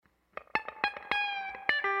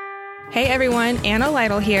Hey everyone, Anna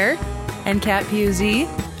Lytle here. And Kat Pusey.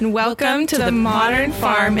 And welcome to the Modern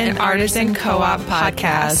Farm and Artisan Co-op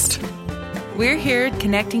podcast. We're here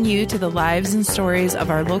connecting you to the lives and stories of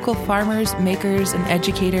our local farmers, makers, and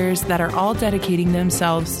educators that are all dedicating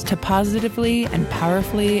themselves to positively and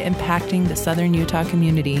powerfully impacting the Southern Utah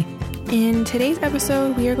community. In today's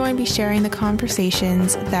episode, we are going to be sharing the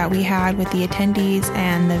conversations that we had with the attendees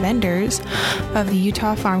and the vendors of the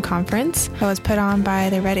Utah Farm Conference that was put on by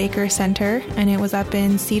the Red Acre Center, and it was up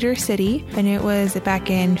in Cedar City, and it was back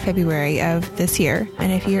in February of this year.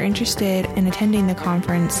 And if you're interested in attending the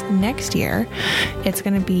conference next year, it's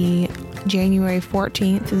going to be January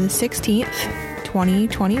 14th through the 16th,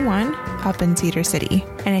 2021 up in Cedar City.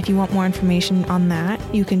 And if you want more information on that,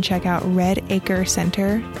 you can check out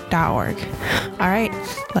redacrecenter.org. All right,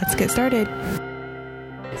 let's get started.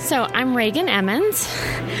 So I'm Reagan Emmons.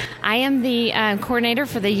 I am the coordinator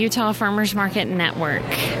for the Utah Farmers Market Network,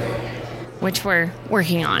 which we're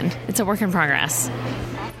working on. It's a work in progress.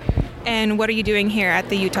 And what are you doing here at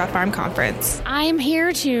the Utah Farm Conference? I'm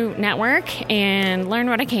here to network and learn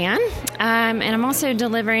what I can. And I'm also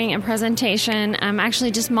delivering a presentation. I'm actually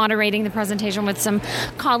just moderating the presentation with some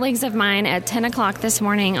colleagues of mine at 10 o'clock this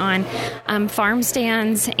morning on farm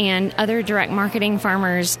stands and other direct marketing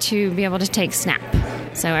farmers to be able to take SNAP.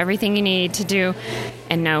 So everything you need to do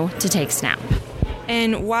and know to take SNAP.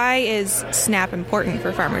 And why is SNAP important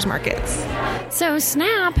for farmers markets? So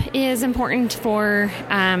SNAP is important for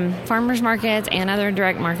farmers markets and other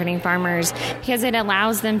direct marketing farmers because it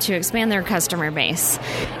allows them to expand their customer base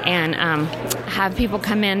and have people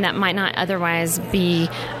come in that might not otherwise be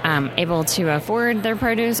able to afford their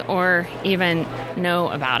produce or even know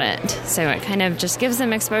about it. So it kind of just gives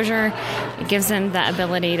them exposure. It gives them the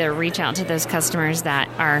ability to reach out to those customers that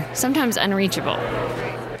are sometimes unreachable.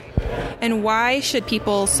 And why should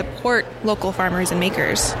people support local farmers and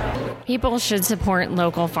makers? People should support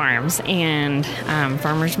local farms and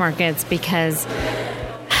farmers markets because,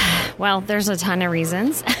 well, there's a ton of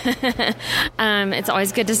reasons. It's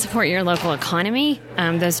always good to support your local economy.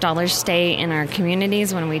 Those dollars stay in our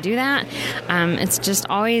communities when we do that. It's just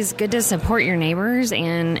always good to support your neighbors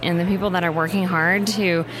and the people that are working hard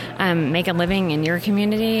to make a living in your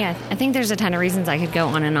community. I think there's a ton of reasons I could go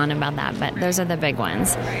on and on about that, but those are the big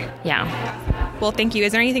ones. Yeah. Well, thank you.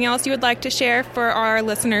 Is there anything else you would like to share for our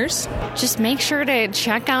listeners? Just make sure to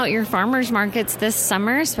check out your farmers markets this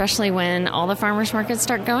summer, especially when all the farmers markets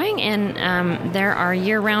start going. And there are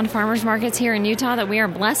year-round farmers markets here in Utah that we are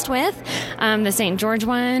blessed with. The St. George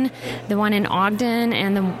one, the one in Ogden,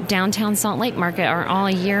 and the downtown Salt Lake market are all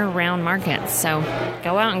year-round markets. So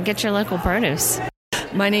go out and get your local produce.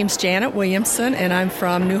 My name's Janet Williamson, and I'm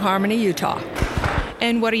from New Harmony, Utah.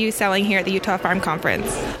 And what are you selling here at the Utah Farm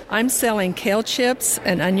Conference? I'm selling kale chips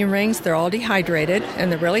and onion rings. They're all dehydrated,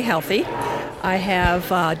 and they're really healthy. I have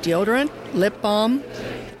deodorant, lip balm,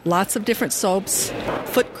 lots of different soaps,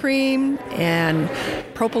 foot cream, and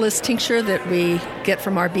propolis tincture that we get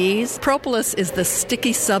from our bees. Propolis is the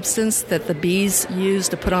sticky substance that the bees use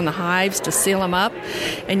to put on the hives to seal them up.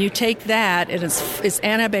 And you take that, and it's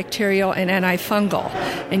antibacterial and antifungal.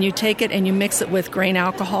 And you take it and you mix it with grain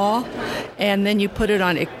alcohol, and then you put it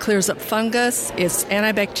on. It clears up fungus. It's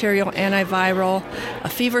antibacterial, antiviral.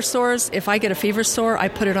 Fever sores, if I get a fever sore, I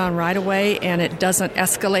put it on right away, and it doesn't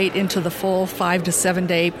escalate into the full 5 to 7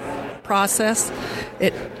 day process.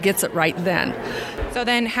 It gets it right then. So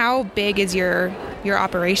then how big is your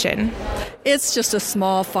operation? It's just a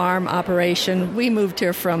small farm operation. We moved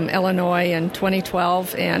here from Illinois in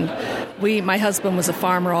 2012, and my husband was a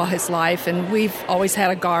farmer all his life, and we've always had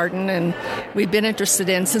a garden, and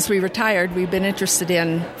since we retired, we've been interested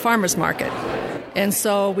in farmers market. And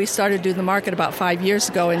so we started doing the market about 5 years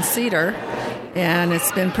ago in Cedar, and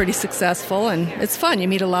it's been pretty successful, and it's fun. You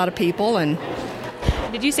meet a lot of people. And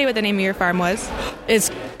did you say what the name of your farm was? It's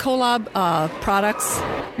Collab Products.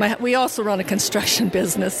 We also run a construction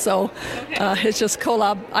business, so it's just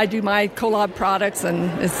Collab. I do my Collab products,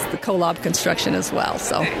 and it's the Collab construction as well.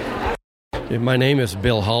 So, my name is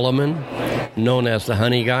Bill Holloman, known as the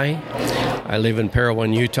Honey Guy. I live in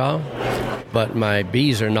Parowan, Utah, but my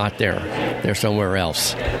bees are not there. They're somewhere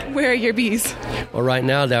else. Where are your bees? Well, right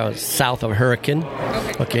now they're south of Hurricane,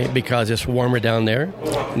 okay, because it's warmer down there,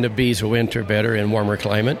 and the bees will winter better in warmer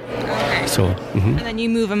climate. So, And then you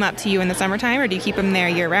move them up to you in the summertime, or do you keep them there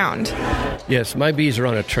year-round? Yes, my bees are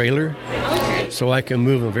on a trailer, so I can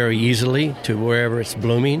move them very easily to wherever it's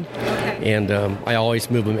blooming, and I always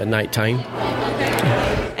move them at nighttime.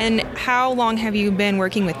 And how long have you been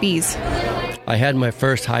working with bees? I had my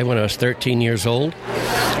first hive when I was 13 years old.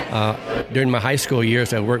 During my high school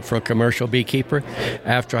years, I worked for a commercial beekeeper.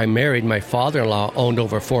 After I married, my father-in-law owned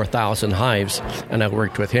over 4,000 hives, and I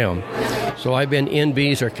worked with him. So I've been in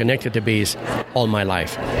bees or connected to bees all my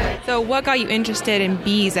life. So what got you interested in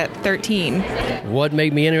bees at 13? What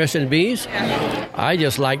made me interested in bees? I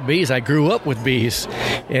just like bees. I grew up with bees.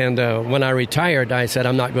 And when I retired, I said,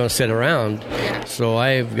 I'm not going to sit around. So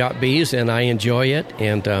I've got bees, and I enjoy it.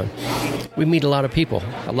 And we meet a lot of people,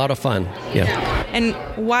 a lot of fun. Yeah. And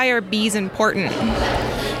why are bees important?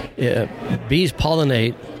 Bees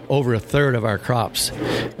pollinate over a third of our crops.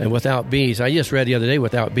 And without bees, I just read the other day,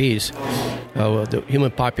 without bees, the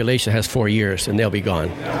human population has 4 years, and they'll be gone.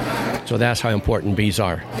 So that's how important bees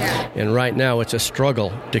are. And right now, it's a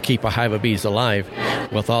struggle to keep a hive of bees alive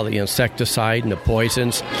with all the insecticide and the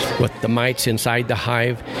poisons, with the mites inside the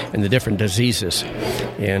hive and the different diseases.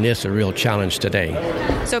 And it's a real challenge today.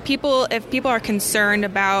 So if people are concerned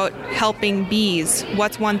about helping bees,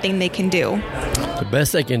 what's one thing they can do? The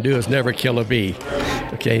best they can do is never kill a bee.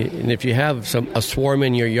 Okay, and if you have a swarm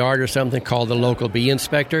in your yard or something, call the local bee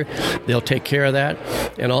inspector. They'll take care of that.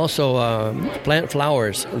 And also plant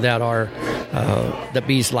flowers that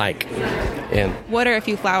bees like. And what are a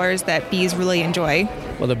few flowers that bees really enjoy?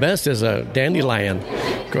 Well, the best is a dandelion.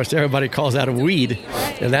 Of course, everybody calls that a weed,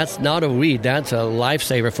 and that's not a weed. That's a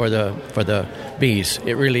lifesaver for the bees.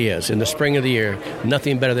 It really is. In the spring of the year,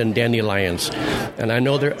 nothing better than dandelions. And I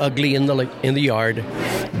know they're ugly in the yard,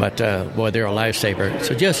 but boy, they're a lifesaver.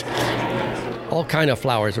 So just all kind of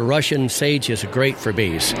flowers. The Russian sage is great for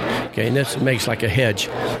bees. Okay, and this makes like a hedge.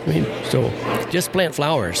 So just plant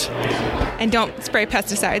flowers. And don't spray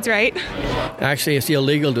pesticides, right? Actually, it's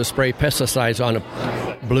illegal to spray pesticides on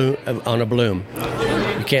a bloom.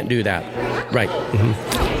 You can't do that. Right.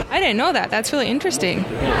 Mm-hmm. I didn't know that. That's really interesting.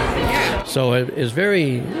 So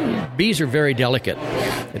bees are very delicate.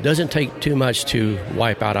 It doesn't take too much to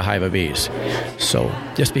wipe out a hive of bees. So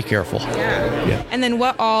just be careful. Yeah. And then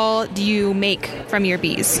what all do you make from your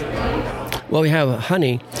bees? Well, we have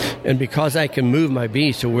honey, and because I can move my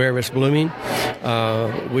bees to wherever it's blooming,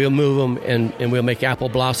 we'll move them and we'll make apple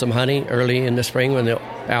blossom honey early in the spring when the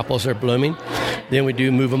apples are blooming. Then we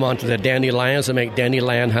do move them on to the dandelions and make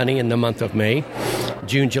dandelion honey in the month of May.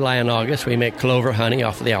 June, July, and August, we make clover honey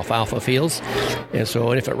off of the alfalfa fields. And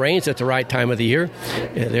so if it rains at the right time of the year,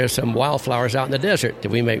 there's some wildflowers out in the desert that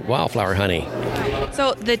we make wildflower honey.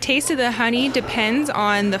 So the taste of the honey depends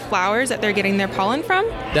on the flowers that they're getting their pollen from?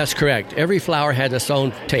 That's correct. Every flower has its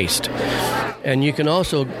own taste. And you can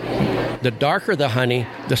also, the darker the honey,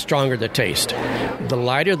 the stronger the taste. The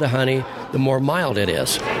lighter the honey, the more mild it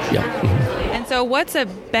is. Yeah. And so what's a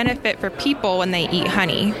benefit for people when they eat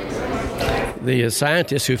honey? The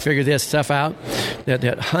scientists who figured this stuff out,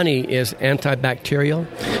 that honey is antibacterial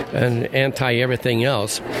and anti-everything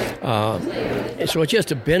else. So it's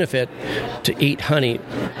just a benefit to eat honey.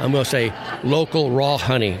 I'm going to say local raw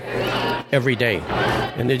honey every day.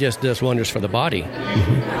 And it just does wonders for the body.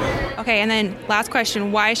 Okay, and then last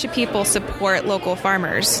question, why should people support local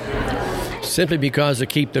farmers? Simply because to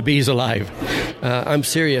keep the bees alive. I'm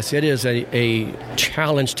serious. It is a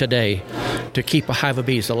challenge today to keep a hive of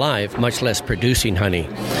bees alive, much less producing honey.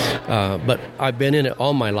 But I've been in it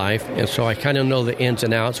all my life, and so I kind of know the ins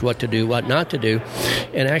and outs, what to do, what not to do.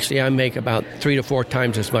 And actually, I make about 3 to 4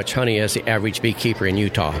 times as much honey as the average beekeeper in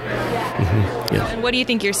Utah. Mm-hmm. Yeah. And what do you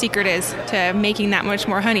think your secret is to making that much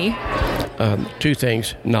more honey? 2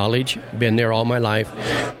 things. Knowledge, been there all my life.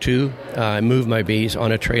 2, I move my bees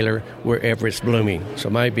on a trailer wherever it's blooming. So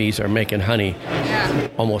my bees are making honey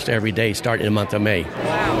almost every day, starting in the month of May.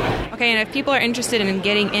 Wow. Okay, and if people are interested in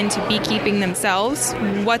getting into beekeeping themselves,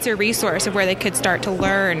 what's a resource of where they could start to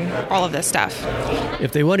learn all of this stuff?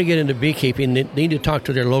 If they want to get into beekeeping, they need to talk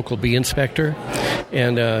to their local bee inspector,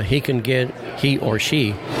 and he or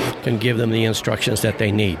she can give them the instructions that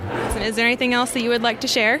they need. Is there anything else that you would like to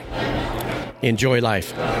share? Enjoy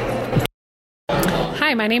life.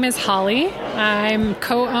 Hi, my name is Holly. I'm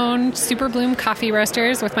co-own Super Bloom Coffee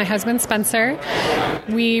Roasters with my husband Spencer.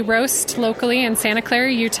 We roast locally in Santa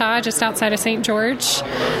Clara, Utah, just outside of St. George.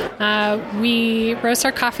 We roast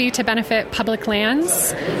our coffee to benefit public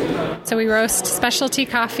lands. So we roast specialty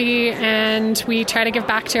coffee, and we try to give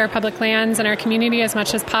back to our public lands and our community as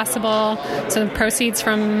much as possible. So the proceeds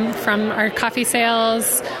from our coffee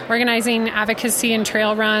sales, organizing advocacy and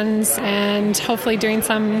trail runs, and hopefully doing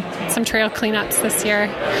some trail cleanups this year.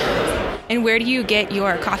 And where do you get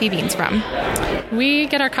your coffee beans from? We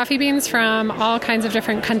get our coffee beans from all kinds of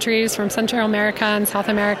different countries, from Central America and South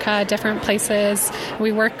America, different places.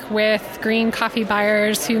 We work with green coffee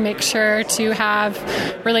buyers who make sure to have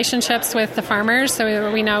relationships with the farmers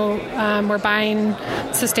so we know we're buying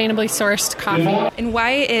sustainably sourced coffee. And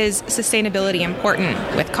why is sustainability important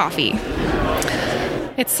with coffee?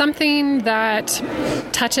 It's something that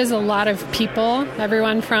touches a lot of people,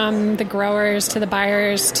 everyone from the growers to the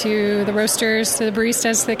buyers to the roasters to the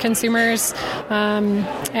baristas to the consumers.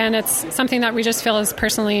 And it's something that we just feel is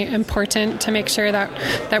personally important to make sure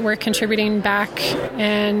that we're contributing back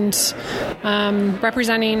and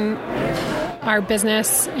representing our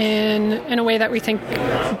business in a way that we think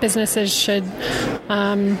businesses should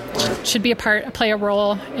play a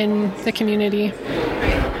role in the community.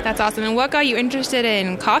 That's awesome. And what got you interested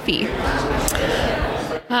in coffee?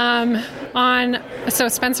 So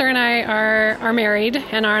Spencer and I are married,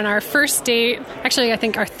 and on our first date, actually I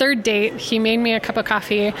think our third date, he made me a cup of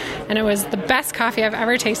coffee, and it was the best coffee I've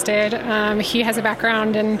ever tasted. He has a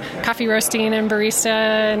background in coffee roasting and barista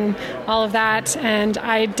and all of that, and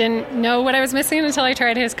I didn't know what I was missing until I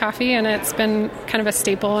tried his coffee, and it's been kind of a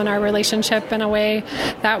staple in our relationship in a way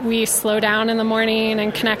that we slow down in the morning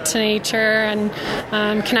and connect to nature and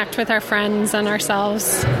connect with our friends and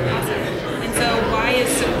ourselves. And so why is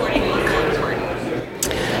supporting local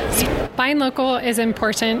important? Buying local is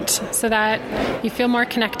important so that you feel more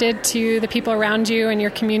connected to the people around you and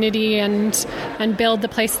your community and build the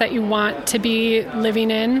place that you want to be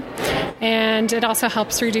living in. And it also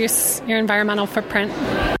helps reduce your environmental footprint.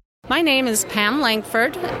 My name is Pam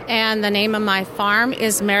Langford, and the name of my farm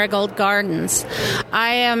is Marigold Gardens.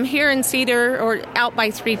 I am here in Cedar, or out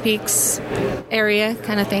by Three Peaks area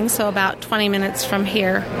kind of thing, so about 20 minutes from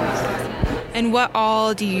here. And what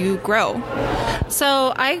all do you grow?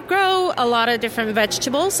 So I grow a lot of different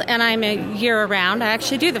vegetables, and I'm a year-round. I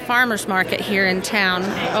actually do the farmers market here in town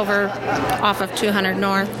off of 200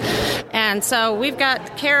 North. And so we've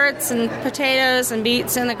got carrots and potatoes and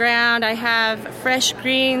beets in the ground. I have fresh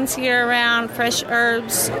greens year-round, fresh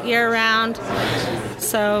herbs year-round.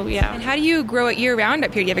 So, yeah. And how do you grow it year-round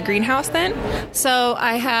up here? Do you have a greenhouse then? So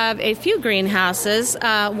I have a few greenhouses.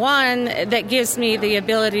 One that gives me the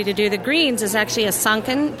ability to do the greens is actually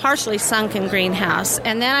a partially sunken greenhouse.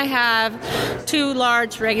 And then I have 2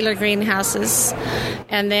 large regular greenhouses.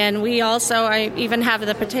 And then I even have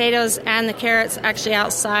the potatoes and the carrots actually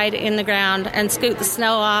outside in the ground and scoot the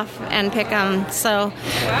snow off and pick them. So,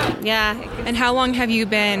 yeah. And how long have you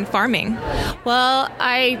been farming? Well,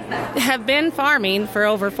 I have been farming for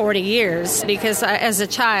over 40 years because as a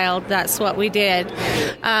child, that's what we did.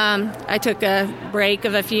 I took a break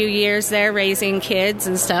of a few years there raising kids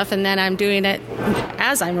and stuff, and then I'm doing it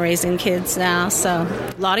as I'm raising kids now, so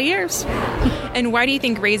a lot of years. And why do you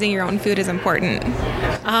think raising your own food is important?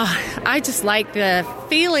 I just like the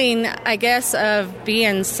feeling, I guess, of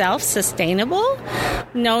being self-sustainable,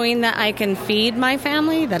 knowing that I can feed my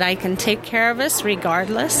family, that I can take care of us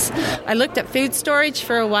regardless. I looked at food storage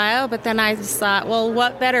for a while, but then I just thought, well,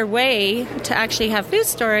 what better way to actually have food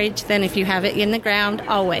storage than if you have it in the ground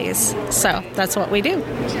always? So that's what we do.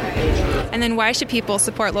 And then why should people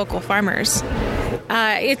support local farmers?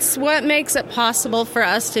 It's what makes it possible for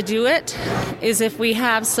us to do it, is if we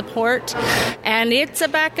have support, and it's a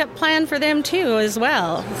backup plan for them too as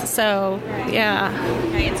well. So, yeah.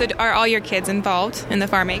 Okay, and so are all your kids involved in the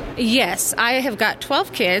farming? Yes, I have got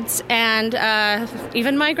 12 kids, and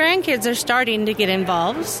even my grandkids are starting to get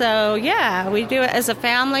involved. So, yeah, we do it as a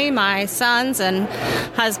family. My sons and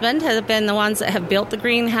husband have been the ones that have built the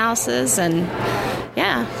greenhouses, and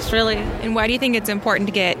yeah, it's really... And why do you think it's important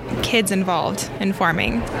to get kids involved in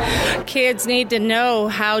farming? Kids need to know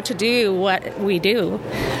how to do what we do.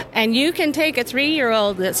 And you can take a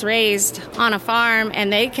 3-year-old that's raised on a farm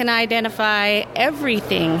and they can identify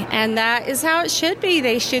everything. And that is how it should be.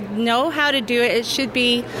 They should know how to do it. It should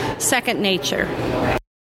be second nature.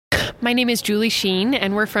 My name is Julie Sheen,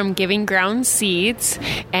 and we're from Giving Ground Seeds,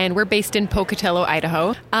 and we're based in Pocatello,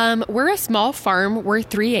 Idaho. We're a small farm. We're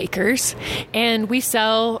 3 acres, and we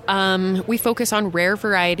focus on rare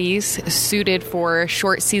varieties suited for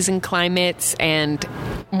short season climates and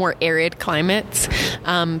more arid climates.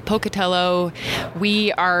 Pocatello,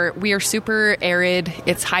 we are super arid.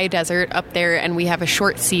 It's high desert up there, and we have a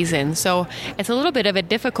short season. So it's a little bit of a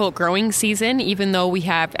difficult growing season, even though we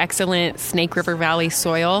have excellent Snake River Valley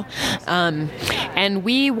soil. And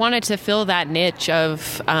we wanted to fill that niche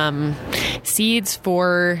of seeds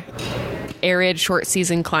for arid short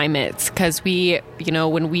season climates, because we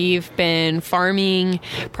When we've been farming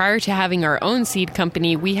prior to having our own seed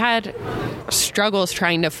company, we had struggles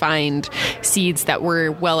trying to find seeds that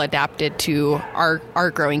were well adapted to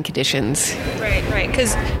our growing conditions. Right.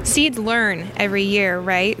 Because seeds learn every year,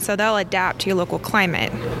 right? So they'll adapt to your local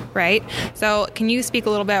climate, right? So can you speak a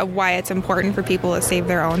little bit of why it's important for people to save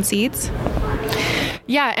their own seeds?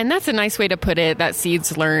 Yeah, and that's a nice way to put it, that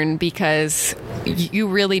seeds learn, because you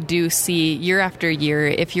really do see year after year,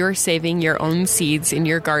 if you're saving your own seeds in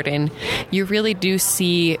your garden, you really do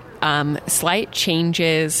see slight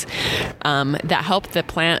changes that help the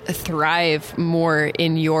plant thrive more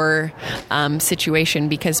in your situation.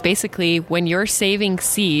 Because basically, when you're saving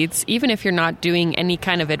seeds, even if you're not doing any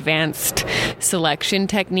kind of advanced selection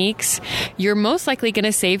techniques, you're most likely going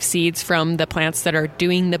to save seeds from the plants that are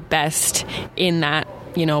doing the best in that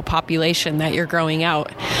population that you're growing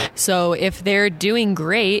out. So if they're doing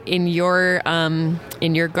great in your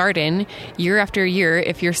garden year after year,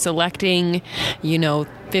 if you're selecting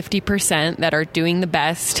 50% that are doing the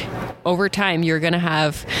best, over time you're going to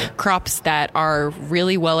have crops that are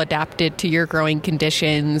really well adapted to your growing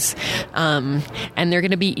conditions, and they're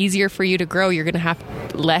going to be easier for you to grow. You're going to have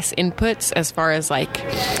less inputs as far as like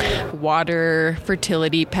water,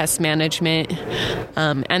 fertility, pest management,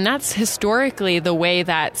 and that's historically the way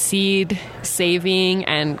that seed saving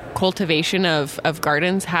and cultivation of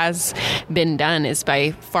gardens has been done, is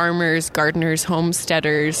by farmers, gardeners,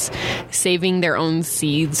 homesteaders saving their own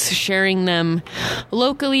seeds, sharing them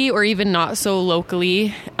locally or even not so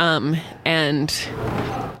locally, and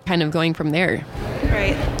kind of going from there.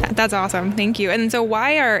 Right. That's awesome. Thank you. And so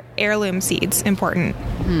why are heirloom seeds important?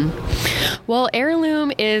 Well,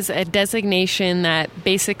 heirloom is a designation that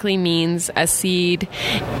basically means a seed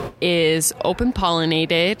is open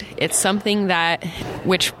pollinated. It's something that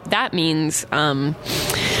means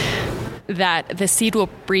that the seed will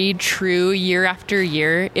breed true year after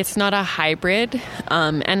year. It's not a hybrid.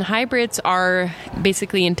 And hybrids are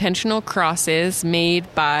basically intentional crosses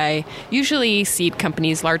made by usually seed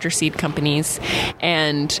companies, larger seed companies,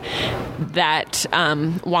 and that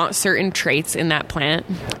want certain traits in that plant.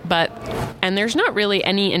 And there's not really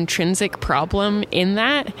any intrinsic problem in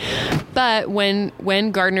that. But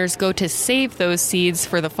when gardeners go to save those seeds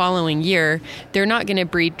for the following year, they're not going to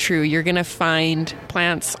breed true. You're going to find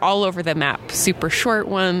plants all over the map, super short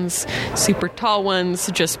ones, super tall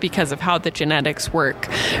ones, just because of how the genetics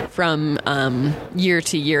work from year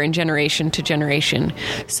to year and generation to generation.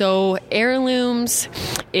 So heirlooms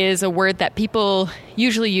is a word that people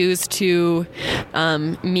usually use to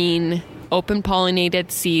mean open pollinated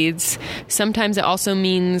seeds. Sometimes it also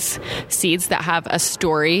means seeds that have a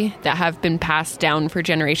story, that have been passed down for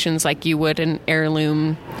generations, like you would an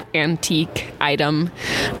heirloom antique item.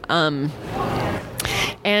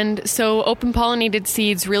 And so open pollinated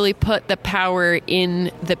seeds really put the power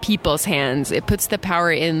in the people's hands. It puts the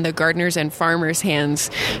power in the gardeners and farmers'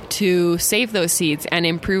 hands to save those seeds and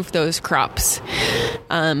improve those crops.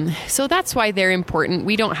 So that's why they're important.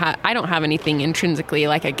 I don't have anything intrinsically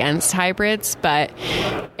against hybrids, but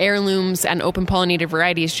heirlooms and open pollinated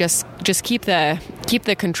varieties just keep the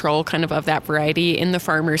control kind of that variety in the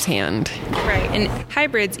farmer's hand. Right. And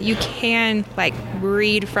hybrids, you can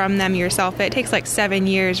breed from them yourself. It takes 7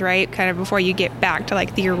 years, right? Kind of before you get back to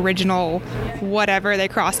the original whatever they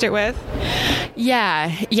crossed it with.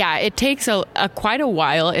 Yeah. It takes quite a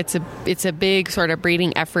while. It's a big sort of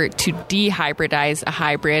breeding effort to dehybridize a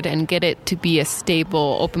hybrid and get it to be a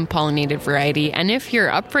stable, open pollinated variety. And if you're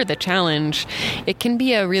up for the challenge, it can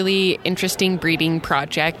be a really interesting breeding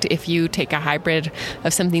project if you take a hybrid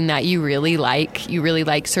of something that you really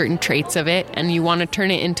like certain traits of it, and you want to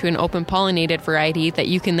turn it into an open pollinated variety that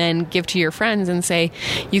you can then give to your friends and say,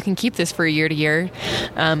 you can keep this for year to year.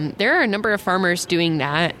 There are a number of farmers doing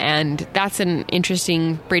that, and that's an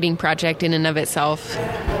interesting breeding project in and of itself.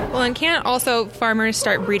 Well, and can't also farmers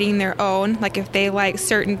start breeding their own? If they like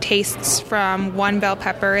certain tastes from one bell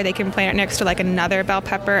pepper, they can plant it next to another bell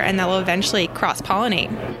pepper, and they'll eventually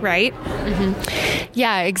cross-pollinate, right? Mm-hmm.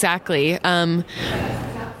 Yeah, exactly.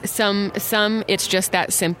 Some it's just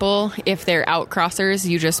that simple. If they're outcrossers,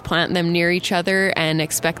 you just plant them near each other and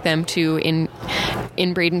expect them to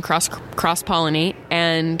inbreed and cross-pollinate.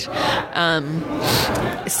 And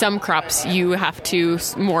some crops you have to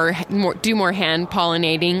do more hand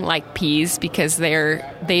pollinating, like peas, because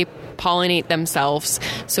they pollinate themselves.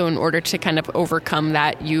 So in order to kind of overcome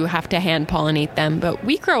that, you have to hand pollinate them. But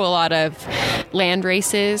we grow a lot of land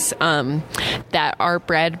races that are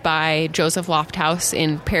bred by Joseph Lofthouse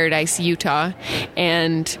in Paradise, Utah.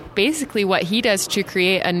 And basically what he does to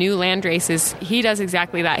create a new land race is he does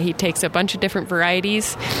exactly that. He takes a bunch of different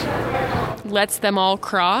varieties, lets them all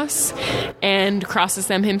cross and crosses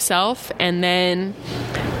them himself, and then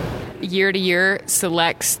year to year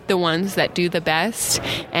selects the ones that do the best.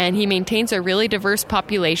 And he maintains a really diverse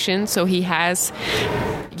population, so he has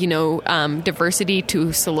diversity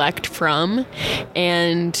to select from.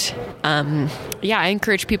 And I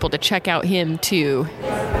encourage people to check out him too.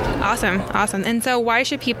 Awesome. And so why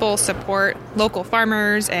should people support local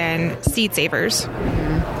farmers and seed savers?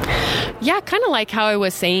 Yeah, kind of like how I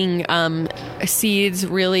was saying, seeds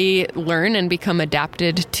really learn and become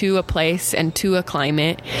adapted to a place and to a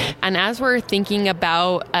climate. And as we're thinking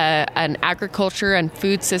about an agriculture and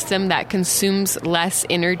food system that consumes less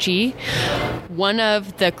energy, one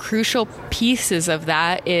of the crucial pieces of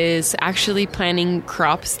that is actually planting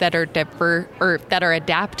crops that are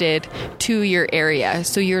adapted to your area.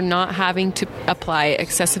 So you're not having to apply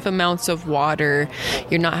excessive amounts of water.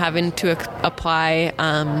 You're not having to apply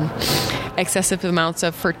excessive amounts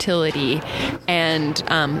of fertility. And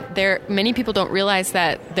many people don't realize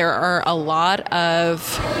that there are a lot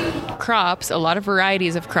of crops, a lot of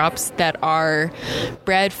varieties of crops that are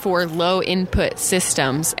bred for low input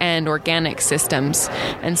systems and organic systems.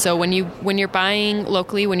 And so when you're buying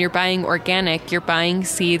locally, when you're buying organic, you're buying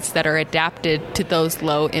seeds that are adapted to those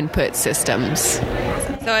low input systems.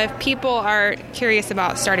 So if people are curious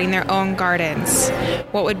about starting their own gardens,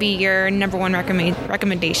 what would be your number one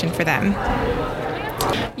recommendation for them?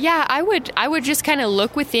 Yeah, I would just kind of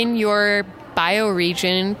look within your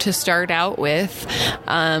bioregion to start out with.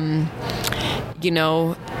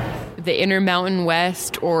 The Intermountain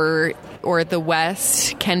West or the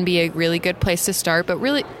West can be a really good place to start, but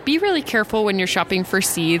be really careful when you're shopping for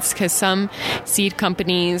seeds, because some seed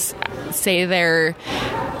companies say they're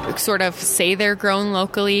grown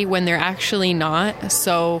locally when they're actually not.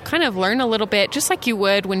 So kind of learn a little bit, just like you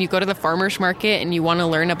would when you go to the farmer's market and you want to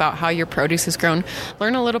learn about how your produce is grown.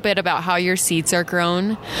 Learn a little bit about how your seeds are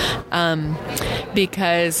grown,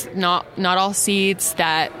 because not all seeds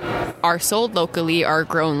that are sold locally are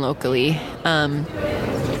grown locally.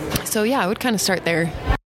 So yeah, I would kind of start there.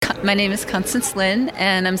 My name is Constance Lynn,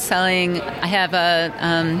 and I have a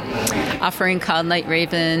offering called Night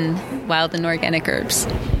Raven Wild and Organic Herbs.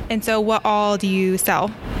 And so what all do you sell?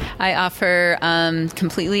 I offer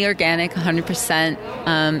completely organic, 100%,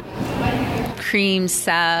 creams,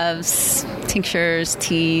 salves, tinctures,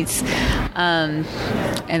 teas, and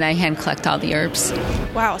I hand collect all the herbs.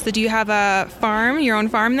 Wow. So do you have a farm, your own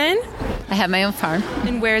farm then? I have my own farm.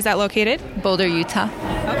 And where is that located? Boulder, Utah.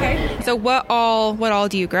 Okay. So what all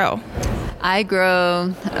do you grow? I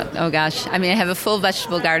grow, I have a full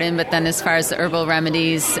vegetable garden, but then as far as the herbal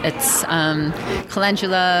remedies, it's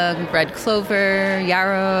calendula, red clover,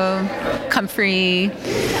 yarrow, comfrey,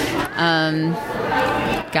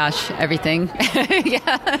 everything.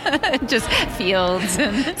 Yeah, just fields.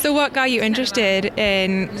 So what got you interested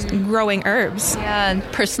in growing herbs? Yeah,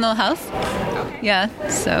 personal health. Yeah,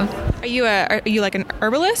 so. Are you like an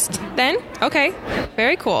herbalist then? Okay,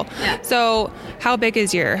 very cool. Yeah. So how big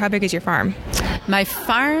is your farm? My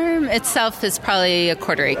farm itself is probably a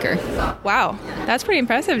 1/4 acre. Wow, that's pretty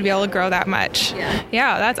impressive to be able to grow that much.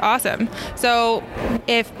 Yeah, that's awesome. So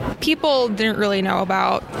if people didn't really know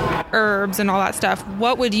about herbs and all that stuff,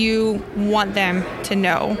 what would you want them to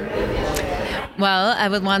know? Well, I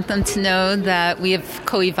would want them to know that we have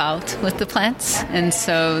co-evolved with the plants, and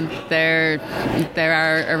so they're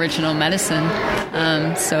our original medicine.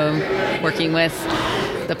 So working with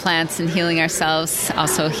the plants and healing ourselves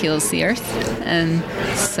also heals the earth. And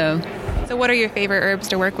so what are your favorite herbs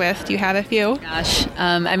to work with? Do you have a few?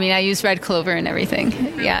 I use red clover and everything.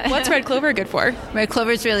 Yeah. What's red clover good for? Red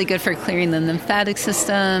clover is really good for clearing the lymphatic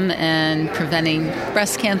system and preventing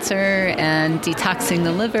breast cancer and detoxing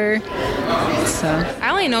the liver. So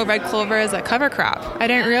I only know red clover is a cover crop. I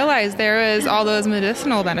didn't realize there was all those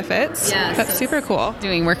medicinal benefits. Yes. That's super cool.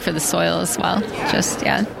 Doing work for the soil as well.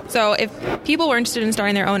 So if people were interested in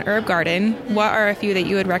starting their own herb garden, what are a few that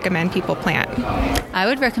you would recommend people plant? I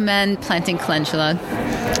would recommend planting calendula.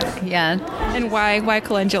 Yeah. And why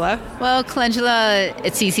calendula? Well, calendula,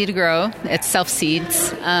 it's easy to grow. It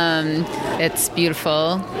self-seeds. It's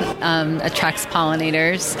beautiful. Attracts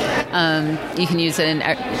pollinators. You can use it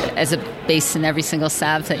as a base in every single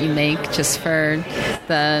salve that you make, just for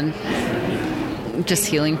the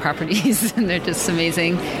healing properties. And they're just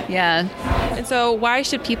amazing. Yeah. And so why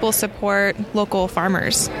should people support local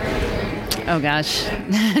farmers? Oh gosh,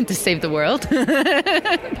 to save the world.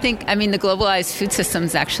 The globalized food system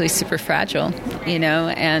is actually super fragile,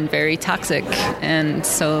 and very toxic. And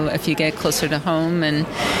so if you get closer to home and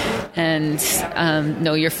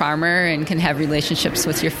know your farmer and can have relationships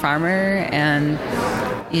with your farmer and,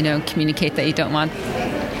 communicate that you don't want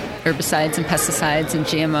herbicides and pesticides and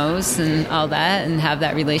GMOs and all that, and have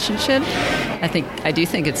that relationship. I do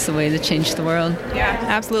think it's the way to change the world. Yeah,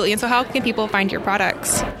 absolutely. And so how can people find your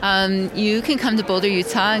products? You can come to Boulder,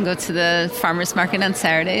 Utah and go to the farmers market on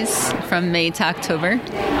Saturdays from May to October.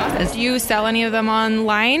 Do you sell any of them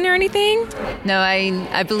online or anything? No,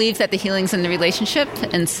 I believe that the healing's in the relationship,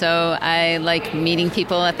 and so I like meeting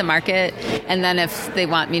people at the market, and then if they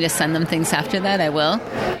want me to send them things after that, I will,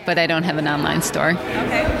 but I don't have an online store.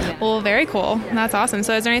 Okay. Well, very cool. That's awesome.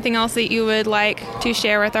 So is there anything else that you would like to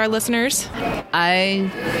share with our listeners?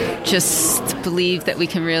 I just believe that we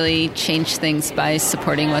can really change things by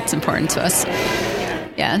supporting what's important to us.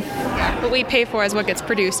 Yeah. What we pay for is what gets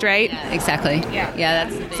produced, right? Yeah, exactly. Yeah,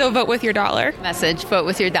 that's so vote with your dollar. Message. Vote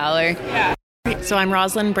with your dollar. Yeah. So I'm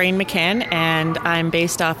Rosalind Brain McCann, and I'm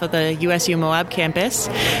based off of the USU Moab campus,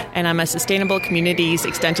 and I'm a Sustainable Communities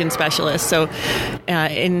Extension Specialist. So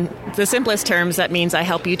in the simplest terms, that means I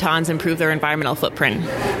help Utahns improve their environmental footprint.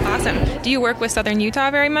 Awesome. Do you work with Southern Utah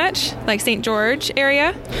very much, like St. George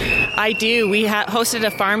area? I do. We hosted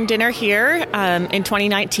a farm dinner here in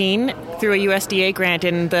 2019 through a USDA grant,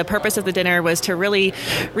 and the purpose of the dinner was to really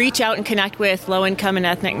reach out and connect with low-income and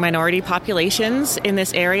ethnic minority populations in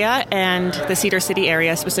this area and the Cedar City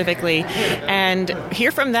area specifically, and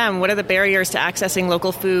hear from them what are the barriers to accessing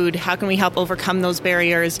local food, how can we help overcome those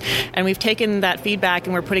barriers, and we've taken that feedback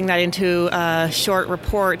and we're putting that into a short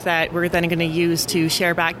report that we're then going to use to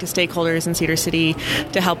share back to stakeholders in Cedar City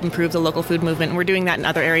to help improve the local food movement. And we're doing that in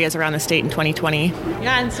other areas around the state in 2020.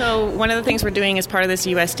 Yeah, and so one of the things we're doing as part of this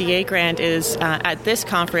USDA grant is at this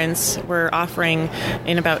conference we're offering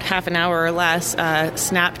in about half an hour or less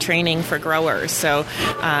SNAP training for growers. So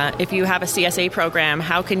if you have a CSA program,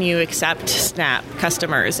 how can you accept SNAP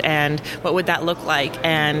customers, and what would that look like,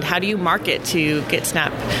 and how do you market to get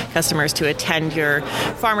SNAP customers to attend your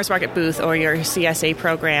farmers market booth or your CSA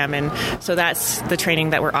program? And so that's the training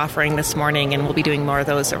that we're offering this morning, and we'll be doing more of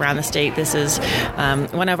those around the state. This is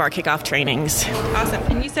one of our kickoff trainings. Awesome.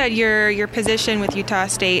 And you said your position with Utah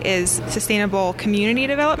State is Sustainable Community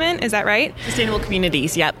Development, is that right? Sustainable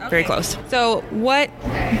Communities, yep, okay. Very close. So what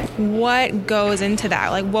goes into that?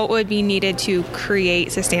 Like, what would be needed to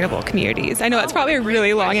create sustainable communities? I know that's probably a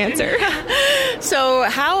really long answer. So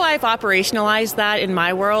how I've operationalized that in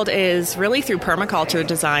my world is really through permaculture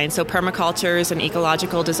design. So permaculture is an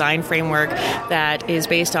ecological design framework that is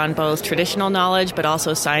based on both traditional knowledge but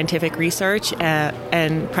also scientific research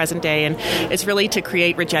and present day. And it's really to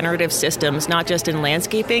create regenerative systems, not just in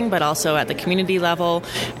landscaping, but also at the community level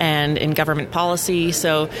and in government policy.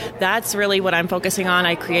 So that's really what I'm focusing on.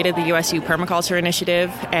 I created the USU Permaculture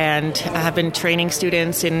Initiative and have been training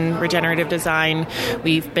students in regenerative design.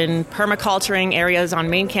 We've been permaculturing areas on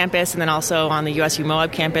main campus and then also on the USU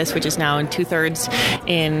Moab campus, which is now in 2/3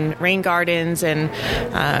 in rain gardens and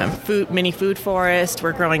mini food forest.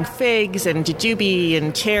 We're growing figs and jujube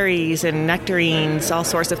and cherries and nectarines, all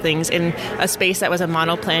sorts of things in a space that was a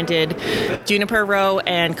monoplanted juniper row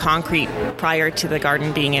and concrete prior to the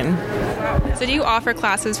garden being in. So do you offer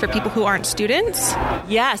classes for people who aren't students?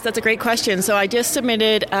 Yes, that's a great question. So I just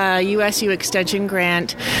submitted a USU extension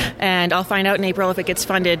grant, and I'll find out in April if it gets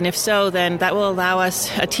funded. And if so, then that will allow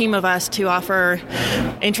us, a team of us, to offer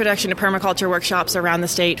introduction to permaculture workshops around the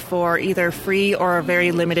state for either free or a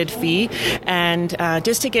very limited fee. And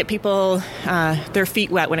just to get people their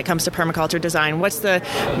feet wet when it comes to permaculture design. What's the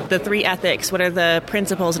 3 ethics? What are the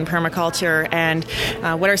principles in permaculture? And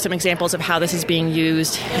what are some examples of how this is being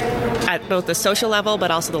used at both the social level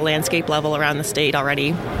but also the landscape level around the state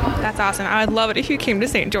already? That's awesome. I would love it if you came to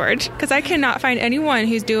St. George, because I cannot find anyone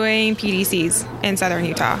who's doing PDCs in southern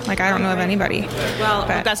Utah. Like, I don't know of anybody. Well,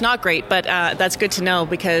 that's not great, but that's good to know,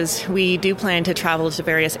 because we do plan to travel to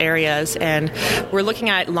various areas, and we're looking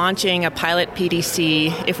at launching a pilot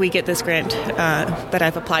PDC if we get this grant that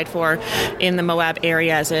I've applied for in the Moab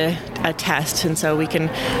area as a test, and so we can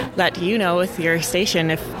let you know with your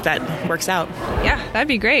station if that works out. Yeah, that'd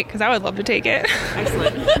be great, because I would love to take it.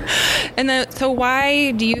 Excellent. And then, so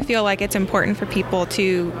why do you feel like it's important for people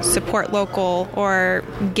to support local or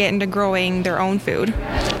get into growing their own food?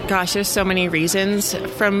 Gosh, there's so many reasons.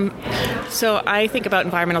 So I think about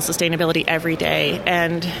environmental sustainability every day,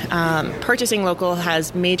 and purchasing local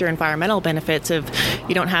has major environmental benefits of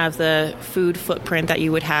you don't have the food footprint that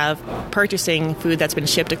you would have purchasing food that's been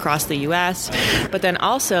shipped across the U.S. But then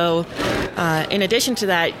also, in addition to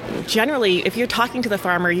that, generally, if you're talking to the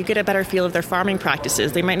farmer, you get a better feel of their farming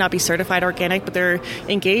practices. They might not be certified organic, but they're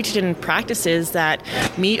engaged in practices that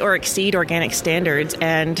meet or exceed organic standards.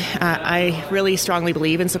 And I really strongly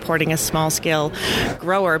believe in supporting a small-scale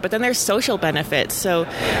grower. But then there's social benefits. So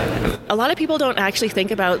a lot of people don't actually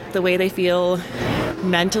think about the way they feel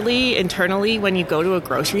mentally, internally, when you go to a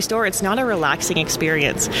grocery store, it's not a relaxing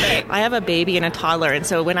experience. I have a baby and a toddler, and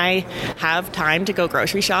so when I have time to go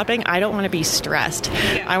grocery shopping, I don't want to be stressed.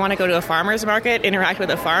 I want to go to a farmer's market, interact with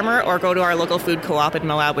a farmer, or go to our local food co-op in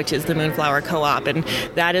Moab, which is the Moonflower Co-op, and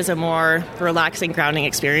that is a more relaxing, grounding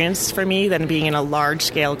experience for me than being in a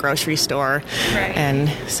large-scale grocery store. Right. And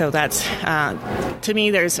so that's, to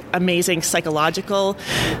me, there's amazing psychological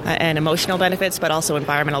and emotional benefits, but also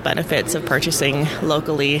environmental benefits of purchasing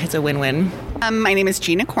locally. It's a win-win. My name is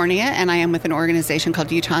Gina Cornea, and I am with an organization called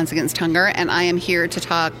Utahns Against Hunger, and I am here to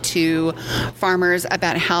talk to farmers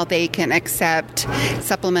about how they can accept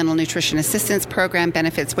Supplemental Nutrition Assistance Program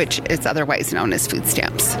benefits, which is otherwise known as food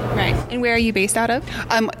stamps. Right. And where are you based out of?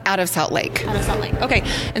 I'm out of Salt Lake. Out of Salt Lake. Okay.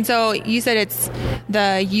 And so you said it's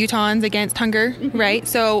the Utahns Against Hunger, right?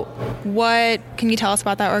 So what can you tell us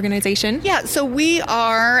about that organization? Yeah, so we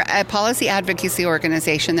are a policy advocacy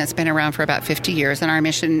organization that's been around for about 50 years, and our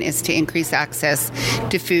mission is to increase access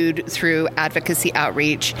to food through advocacy,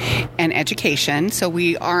 outreach, and education. So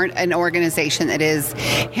we aren't an organization that is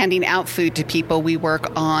handing out food to people. We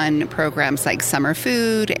work on programs like summer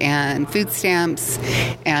food and food stamps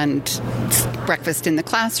and breakfast in the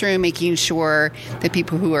classroom, making sure that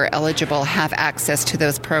people who are eligible have access to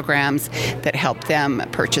those programs that help them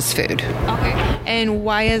purchase food. Okay. And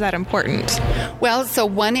why is that important? Well, so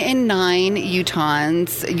 1 in 9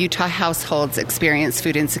 Utah households experience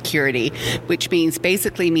food insecurity, which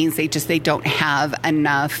basically means they don't have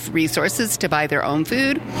enough resources to buy their own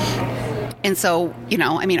food. And so,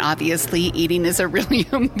 obviously eating is a really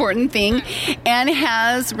important thing and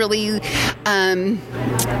has really,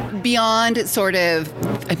 beyond sort of,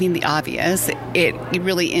 the obvious, it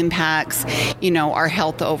really impacts, our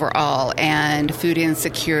health overall, and food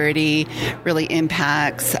insecurity really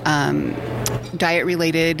impacts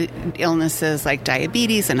diet-related illnesses like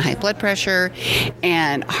diabetes and high blood pressure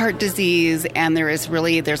and heart disease. And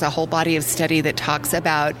there's a whole body of study that talks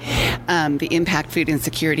about the impact food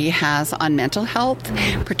insecurity has on mental health,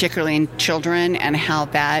 particularly in children, and how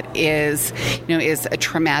that is a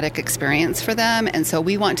traumatic experience for them. And so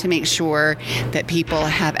we want to make sure that people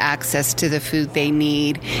have access to the food they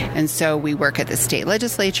need. And so we work at the state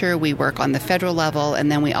legislature, we work on the federal level, and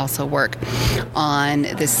then we also work on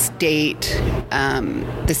the state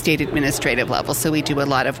administrative level. So we do a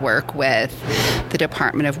lot of work with the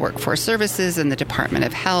Department of Workforce Services and the Department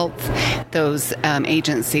of Health, those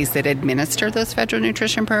agencies that administer those federal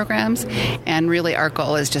nutrition programs. And really our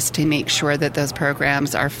goal is just to make sure that those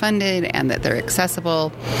programs are funded and that they're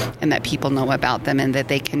accessible and that people know about them and that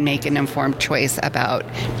they can make an informed choice about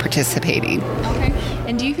participating. Okay.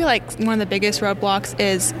 And do you feel like one of the biggest roadblocks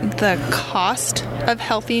is the cost of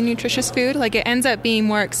healthy, nutritious food? Like it ends up being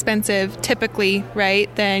more expensive typically,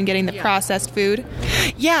 right, than getting the processed food?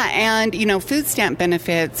 Yeah, and, food stamp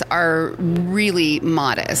benefits are really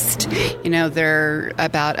modest. They're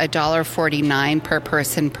about $1.49 per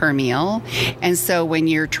person per meal. And so when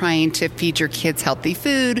you're trying to feed your kids healthy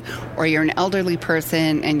food, or you're an elderly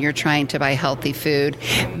person and you're trying to buy healthy food,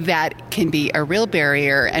 that can be a real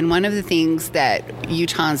barrier. And one of the things that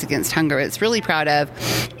Utahns Against Hunger is really proud of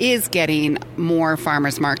is getting more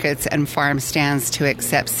farmers markets and farm stands to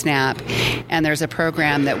accept SNAP. And there's a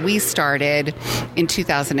program that we started in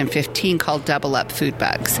 2015 called Double Up Food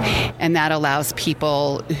Bucks. And that allows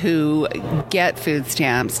people who get food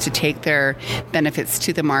stamps to take their benefits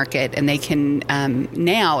to the market. And they can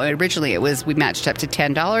now, originally we matched up to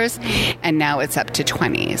 $10, and now it's up to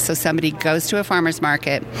 $20. So somebody goes to a farmer's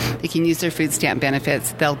market, they can use their food stamp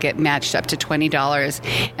benefits, they'll get matched up to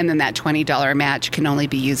 $20, and then that $20 match can only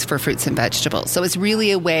be used for fruits and vegetables. So it's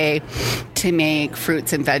really a way to make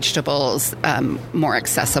fruits and vegetables more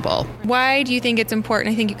accessible. Why do you think it's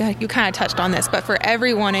important? I think you kind of touched on this, but for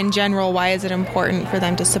everyone in general, why is it important for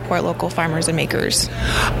them to support local farmers and makers?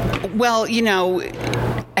 Well,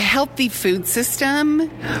 a healthy food system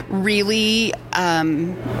really,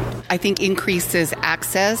 I think, increases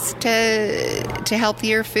access to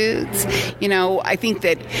healthier foods. I think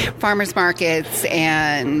that farmers markets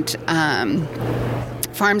and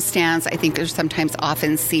farm stands, I think, are sometimes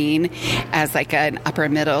often seen as like an upper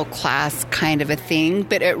middle class kind of a thing,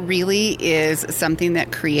 but it really is something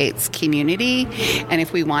that creates community. And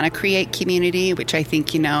if we want to create community, which I think,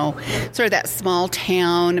 sort of that small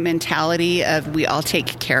town mentality of we all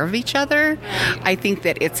take care of each other, I think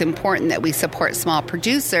that it's important that we support small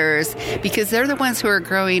producers because they're the ones who are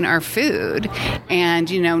growing our food.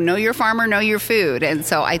 And, know your farmer, know your food. And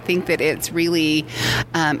so I think that it's really,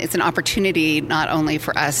 it's an opportunity not only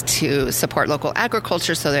for us to support local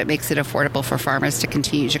agriculture so that it makes it affordable for farmers to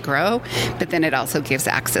continue to grow, but then it also gives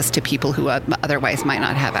access to people who otherwise might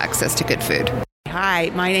not have access to good food.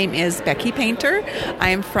 Hi, my name is Becky Painter. I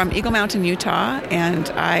am from Eagle Mountain, Utah, and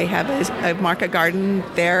I have a market garden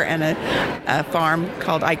there and a farm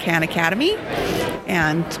called ICANN Academy.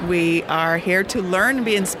 And we are here to learn and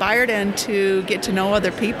be inspired and to get to know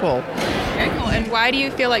other people. Very cool. And why do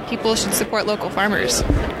you feel like people should support local farmers?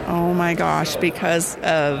 Oh my gosh, because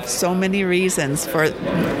of so many reasons.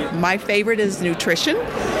 My favorite is nutrition.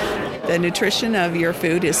 The nutrition of your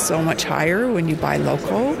food is so much higher when you buy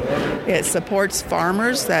local. It supports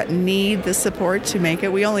farmers that need the support to make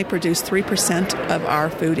it. We only produce 3% of our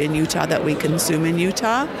food in Utah that we consume in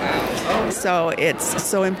Utah. So it's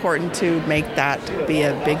so important to make that be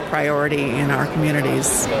a big priority in our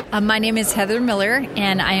communities. My name is Heather Miller,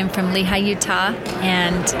 and I am from Lehi, Utah.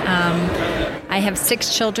 And I have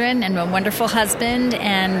 6 children and a wonderful husband,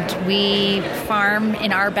 and we farm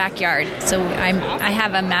in our backyard. So I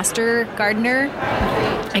have a master gardener.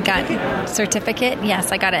 I got a certificate.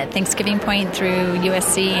 Yes, I got it at Thanksgiving Point through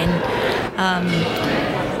USC, and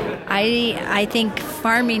I think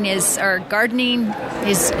farming gardening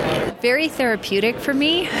is very therapeutic for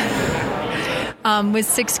me. With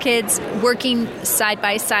 6 kids, working side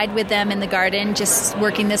by side with them in the garden, just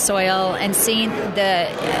working the soil and seeing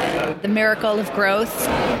the miracle of growth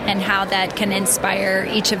and how that can inspire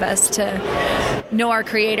each of us to know our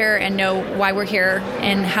Creator and know why we're here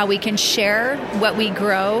and how we can share what we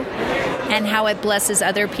grow and how it blesses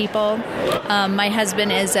other people. My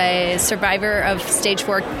husband is a survivor of stage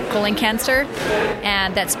 4 colon cancer,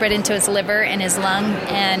 and that spread into his liver and his lung,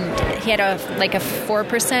 and he had a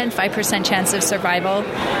 4%, 5% chance of survival.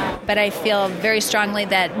 But I feel very strongly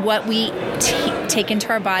that what we take into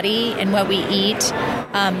our body and what we eat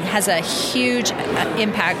has a huge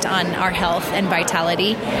impact on our health and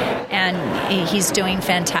vitality, and he's doing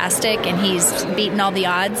fantastic, and he's beaten all the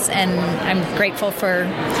odds, and I'm grateful for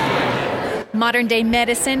modern day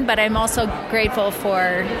medicine, but I'm also grateful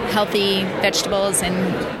for healthy vegetables and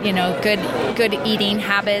good eating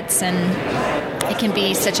habits, and it can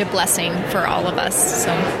be such a blessing for all of us.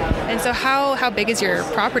 So how big is your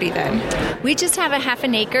property then? We just have a half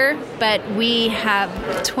an acre, but we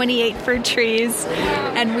have 28 fruit trees,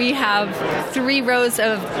 and we have 3 rows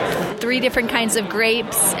of 3 different kinds of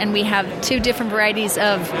grapes, and we have 2 different varieties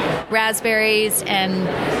of raspberries, and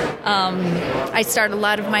I start a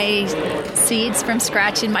lot of my seeds from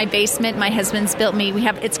scratch in my basement. My husband's built me.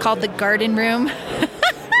 It's called the garden room.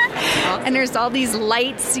 And there's all these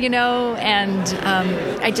lights, and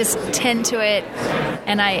I just tend to it.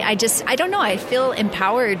 And I don't know, I feel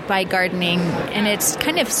empowered by gardening, and it's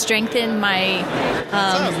kind of strengthened my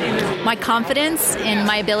my confidence in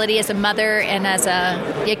my ability as a mother and as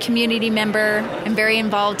a community member. I'm very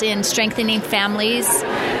involved in strengthening families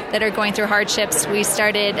that are going through hardships. We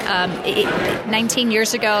started 19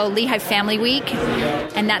 years ago, Lehi Family Week,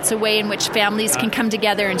 and that's a way in which families can come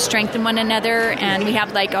together and strengthen one another, and we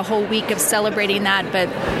have a whole week of celebrating that. But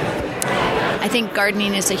I think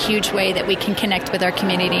gardening is a huge way that we can connect with our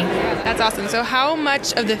community. That's awesome. So how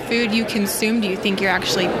much of the food you consume do you think you're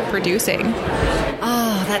actually producing?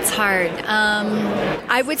 Oh, that's hard.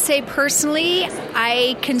 I would say personally,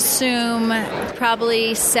 I consume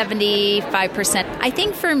probably 75%. I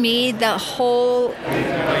think for me, the whole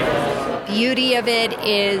beauty of it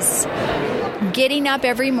is getting up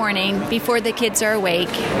every morning before the kids are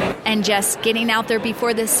awake and just getting out there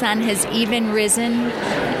before the sun has even risen,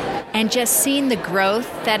 and just seeing the growth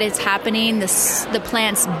that is happening, the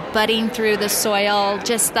plants budding through the soil,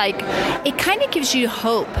 just it kind of gives you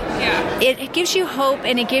hope. Yeah. It gives you hope,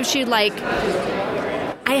 and it gives you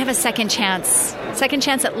I have a second chance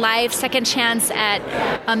at life, second chance at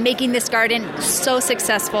making this garden so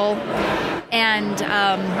successful. And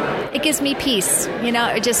it gives me peace,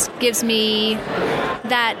 it just gives me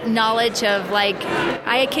that knowledge of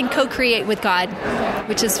I can co-create with God,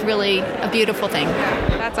 which is really a beautiful thing.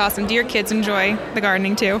 That's awesome. Do your kids enjoy the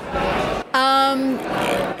gardening too?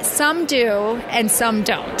 Some do and some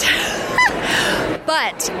don't.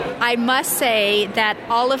 But I must say that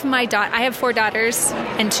all of my I have 4 daughters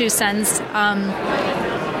and 2 sons.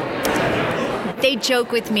 They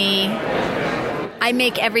joke with me. I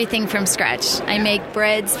make everything from scratch. I make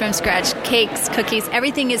breads from scratch, cakes, cookies,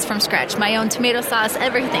 everything is from scratch. My own tomato sauce,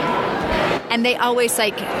 everything. And they always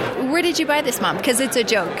where did you buy this, Mom? Because it's a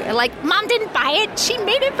joke. Mom didn't buy it. She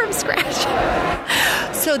made it from scratch.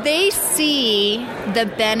 So they see the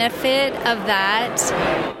benefit of that.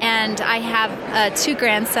 And I have 2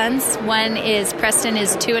 grandsons. One is, Preston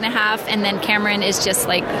is 2.5, and then Cameron is just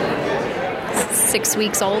 6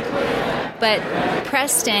 weeks old. but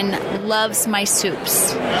Preston loves my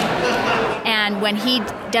soups. And when he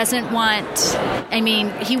doesn't want,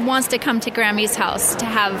 he wants to come to Grammy's house to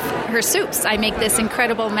have her soups. I make this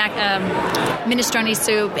incredible minestrone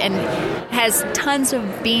soup and has tons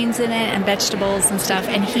of beans in it and vegetables and stuff,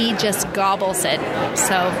 and he just gobbles it.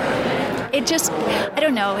 So it just, I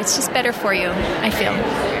don't know, it's just better for you, I feel.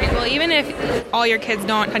 Well, even if all your kids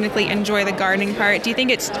don't technically enjoy the gardening part, do you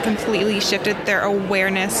think it's completely shifted their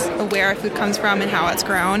awareness of where our food comes from and how it's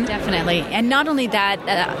grown? Definitely. And not only that,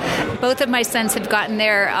 both of my sons have gotten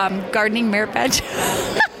their gardening merit badge.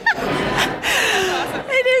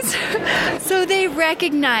 It is. So they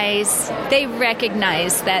recognize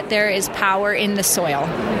that there is power in the soil.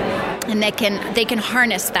 And they can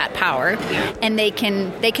harness that power, and they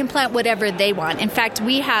can plant whatever they want. In fact,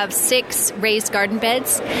 we have 6 raised garden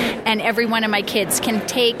beds, and every one of my kids can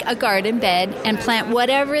take a garden bed and plant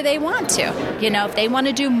whatever they want to. If they want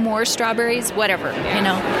to do more strawberries, whatever.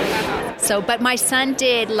 So, but my son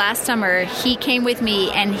did last summer. He came with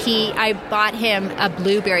me, and I bought him a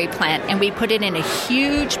blueberry plant, and we put it in a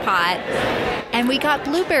huge pot, and we got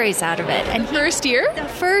blueberries out of it. And first year? The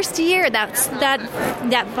first year,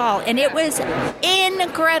 that fall, and it was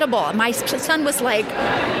incredible. My son was like,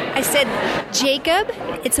 I said, Jacob,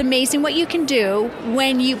 it's amazing what you can do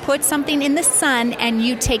when you put something in the sun and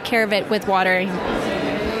you take care of it with water.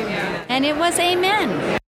 And it was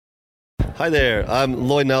amen. Hi there, I'm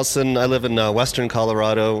Lloyd Nelson. I live in western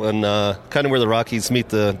Colorado, and kind of where the Rockies meet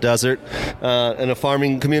the desert, in a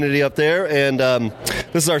farming community up there. And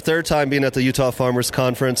this is our 3rd time being at the Utah Farmers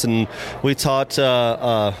Conference, and we taught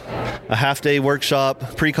a half-day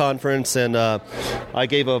workshop pre-conference, and I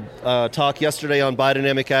gave a talk yesterday on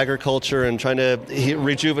biodynamic agriculture and trying to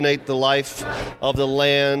rejuvenate the life of the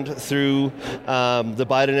land through the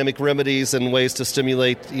biodynamic remedies and ways to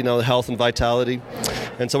stimulate, health and vitality.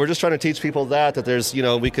 And so we're just trying to teach people that there's,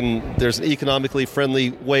 there's economically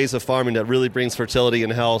friendly ways of farming that really brings fertility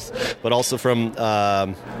and health, but also from,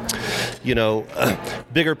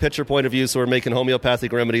 bigger picture point of view. So we're making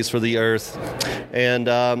homeopathic remedies for the earth. And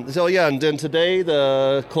and then today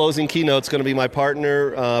the closing keynote is going to be my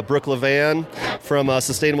partner, Brooke Levan from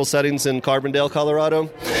Sustainable Settings in Carbondale,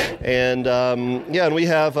 Colorado. And and we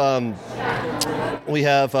have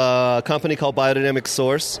a company called Biodynamic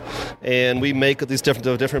Source, and we make these different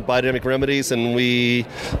biodynamic remedies, and we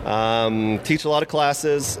teach a lot of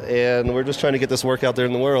classes, and we're just trying to get this work out there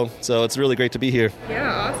in the world. So it's really great to be here.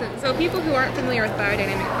 Yeah, awesome. So people who aren't familiar with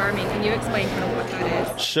biodynamic farming, can you explain kind of what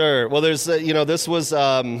that is? Sure. Well, there's this was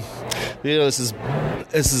this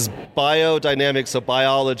is biodynamic, so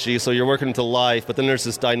biology, so you're working with the life, but then there's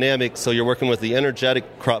this dynamic, so you're working with the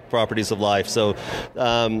energetic properties of life. So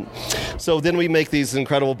then we make these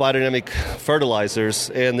incredible biodynamic fertilizers,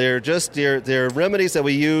 and they're remedies that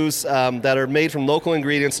we use that are made from local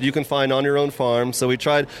ingredients that you can find on your own farm. So we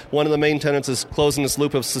tried, one of the main tenets is closing this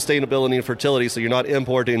loop of sustainability and fertility, so you're not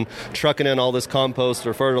importing, trucking in all this compost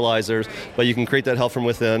or fertilizers, but you can create that health from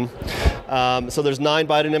within. So there's 9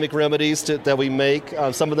 biodynamic remedies that we make.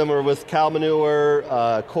 Some of them are with cow manure,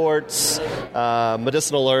 quartz,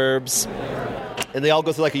 medicinal herbs, and they all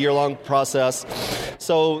go through like a year-long process.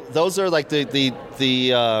 So those are like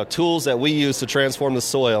the tools that we use to transform the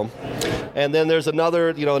soil. And then there's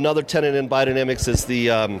another tenet in biodynamics is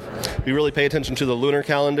we really pay attention to the lunar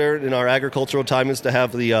calendar in our agricultural timings to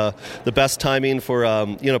have the best timing for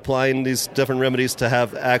applying these different remedies to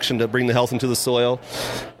have action to bring the health into the soil.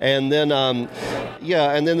 And then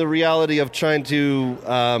the reality of trying to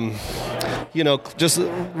just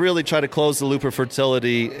really try to close the loop of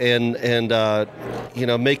fertility and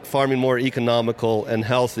make farming more economical and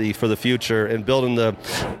healthy for the future, and building the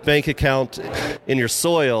bank account in your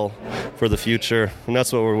soil for the future. And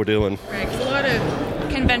that's what we're doing. Right, 'cause a lot of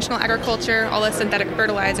conventional agriculture, all the synthetic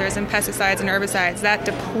fertilizers and pesticides and herbicides, that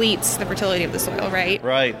depletes the fertility of the soil, right?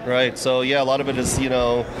 Right. So, a lot of it is,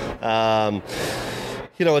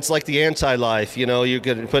 it's like the anti-life. You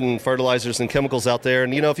get putting fertilizers and chemicals out there,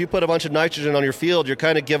 and if you put a bunch of nitrogen on your field, you're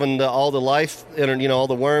kind of giving all the life and all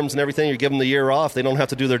the worms and everything. You're giving the year off. They don't have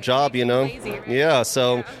to do their job. Lazy, right? Yeah.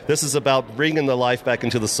 So this is about bringing the life back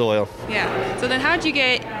into the soil. Yeah. So then, how did you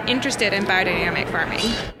get interested in biodynamic farming?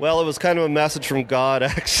 Well, it was kind of a message from God.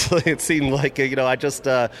 Actually, it seemed like I just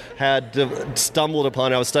had stumbled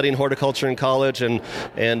upon it. I was studying horticulture in college, and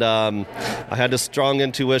I had this strong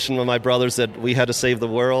intuition with my brothers that we had to save the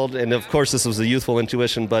world. And of course, this was a youthful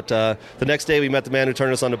intuition. But the next day, we met the man who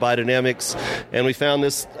turned us on to biodynamics, and we found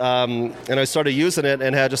this, and I started using it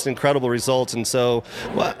and had just incredible results. And so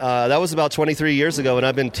that was about 23 years ago, and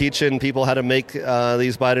I've been teaching people how to make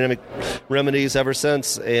these biodynamic remedies ever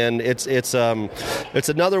since. And it's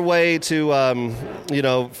another way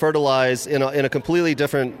to fertilize in a completely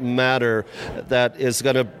different matter that is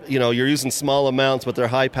going to, you're using small amounts, but they're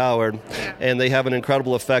high powered, and they have an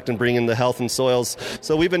incredible effect in bringing the health in soils.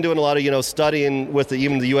 So we've been doing a lot of studying with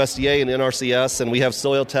even the USDA and NRCS, and we have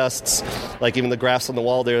soil tests, like even the graphs on the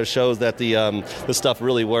wall there shows that the stuff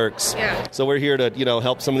really works. Yeah. So we're here to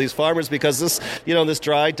help some of these farmers, because this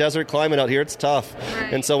dry desert climate out here, it's tough,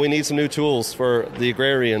 and so we need some new tools for the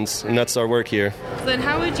agrarians, and that's our work here. So then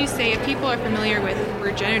how would you say, if people are familiar with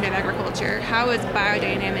regenerative agriculture, how is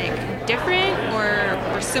biodynamic different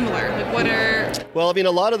or similar? Like what are... Well, I mean,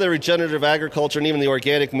 a lot of the regenerative agriculture and even the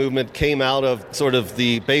organic movement came out of sort of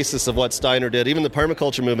the basis of what Steiner did, even the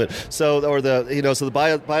permaculture movement. So the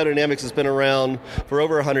biodynamics has been around for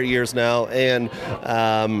over 100 years now, and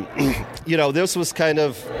this was kind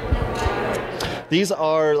of... These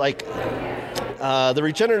are like... the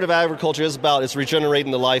regenerative agriculture is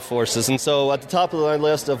regenerating the life forces. And so at the top of the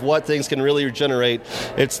list of what things can really regenerate,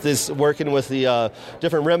 it's this working with the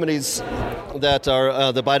different remedies that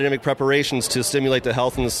are the biodynamic preparations to stimulate the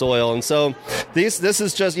health in the soil. And so this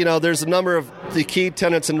is just, there's a number of the key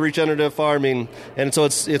tenets in regenerative farming. And so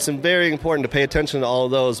it's very important to pay attention to all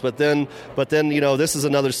of those. But then this is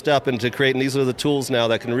another step into creating, these are the tools now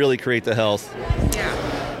that can really create the health.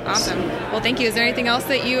 Yeah. Awesome. Well, thank you. Is there anything else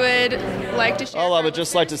that you would like to share? Oh, I would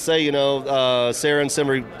just like to say, Sarah and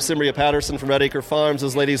Simria Patterson from Red Acre Farms,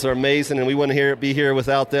 those ladies are amazing, and we wouldn't be here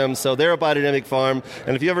without them. So they're a biodynamic farm,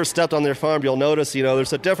 and if you ever stepped on their farm, you'll notice,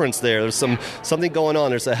 there's a difference there. There's something going on.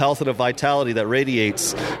 There's a health and a vitality that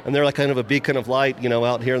radiates, and they're like kind of a beacon of light,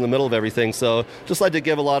 out here in the middle of everything. So just like to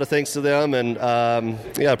give a lot of thanks to them, and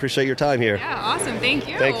appreciate your time here. Yeah, awesome. Thank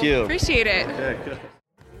you. Thank you. Appreciate it. Okay, good.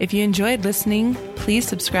 If you enjoyed listening, please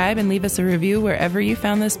subscribe and leave us a review wherever you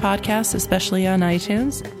found this podcast, especially on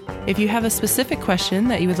iTunes. If you have a specific question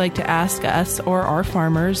that you would like to ask us or our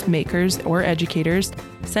farmers, makers, or educators,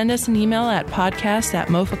 send us an email at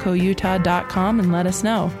podcast@moficoutah.com and let us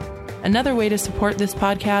know. Another way to support this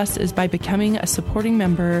podcast is by becoming a supporting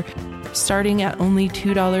member, starting at only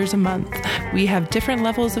 $2 a month. We have different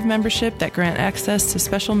levels of membership that grant access to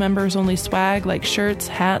special members-only swag like shirts,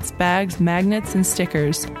 hats, bags, magnets, and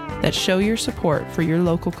stickers that show your support for your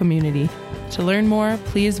local community. To learn more,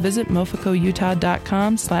 please visit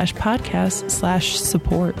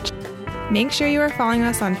moficoutah.com/podcast/support. Make sure you are following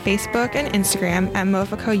us on Facebook and Instagram at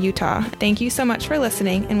Mofico Utah. Thank you so much for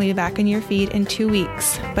listening, and we'll be back on your feed in 2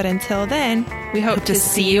 weeks. But until then, we hope to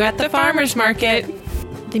see you at the farmers market.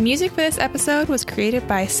 The music for this episode was created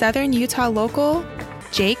by Southern Utah local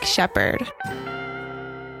Jake Shepard.